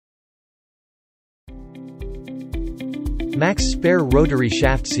Max Spare Rotary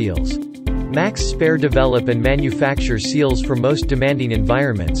Shaft Seals. Max Spare develop and manufacture seals for most demanding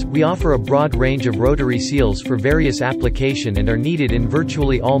environments. We offer a broad range of rotary seals for various application and are needed in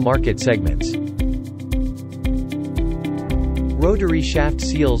virtually all market segments. Rotary shaft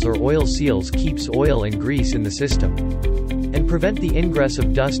seals or oil seals keeps oil and grease in the system and prevent the ingress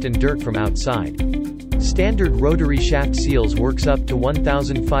of dust and dirt from outside. Standard rotary shaft seals works up to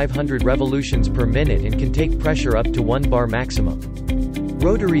 1,500 revolutions per minute and can take pressure up to 1 bar maximum.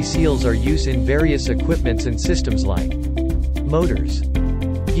 Rotary seals are used in various equipments and systems like motors,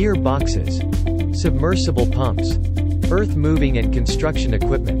 gear boxes, submersible pumps, earth-moving and construction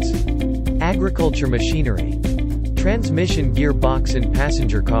equipments, agriculture machinery, transmission gearbox and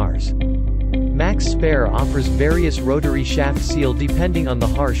passenger cars. Max Spare offers various rotary shaft seal depending on the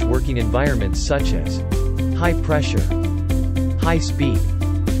harsh working environments such as high pressure, high speed,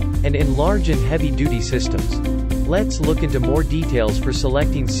 and in large and heavy-duty systems. Let's look into more details for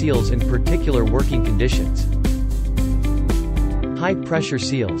selecting seals in particular working conditions. High pressure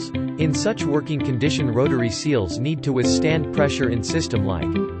seals. In such working condition, rotary seals need to withstand pressure in system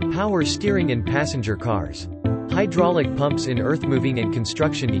like power steering in passenger cars, hydraulic pumps in earth-moving and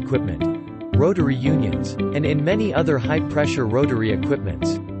construction equipment, rotary unions, and in many other high-pressure rotary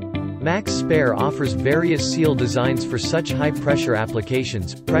equipments. Max Spare offers various seal designs for such high-pressure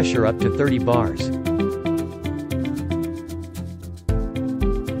applications, pressure up to 30 bars.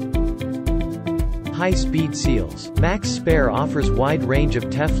 High-speed seals. Max Spare offers wide range of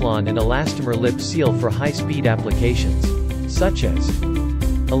Teflon and elastomer lip seal for high-speed applications, such as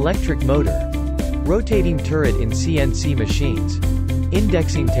electric motor, rotating turret in CNC machines,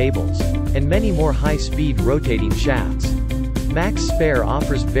 indexing tables, and many more high-speed rotating shafts. Max Spare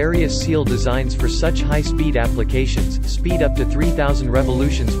offers various seal designs for such high-speed applications, speed up to 3,000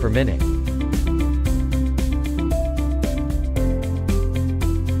 revolutions per minute.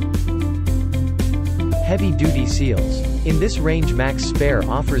 Heavy-duty seals. In this range, Max Spare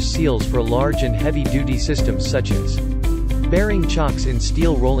offers seals for large and heavy-duty systems such as bearing chocks in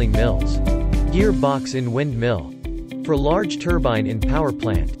steel rolling mills, gearbox in windmill, for large turbine in power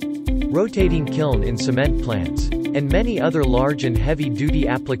plant, rotating kiln in cement plants, and many other large and heavy-duty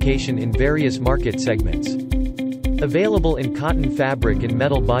application in various market segments. Available in cotton fabric and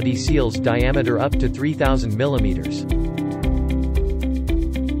metal body seals diameter up to 3,000 millimeters.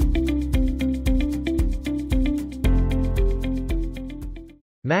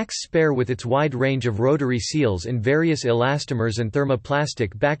 Max Spare, with its wide range of rotary seals in various elastomers and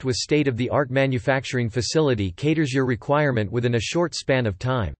thermoplastic backed with state-of-the-art manufacturing facility, caters your requirement within a short span of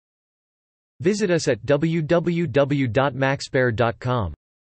time. Visit us at www.maxspare.com.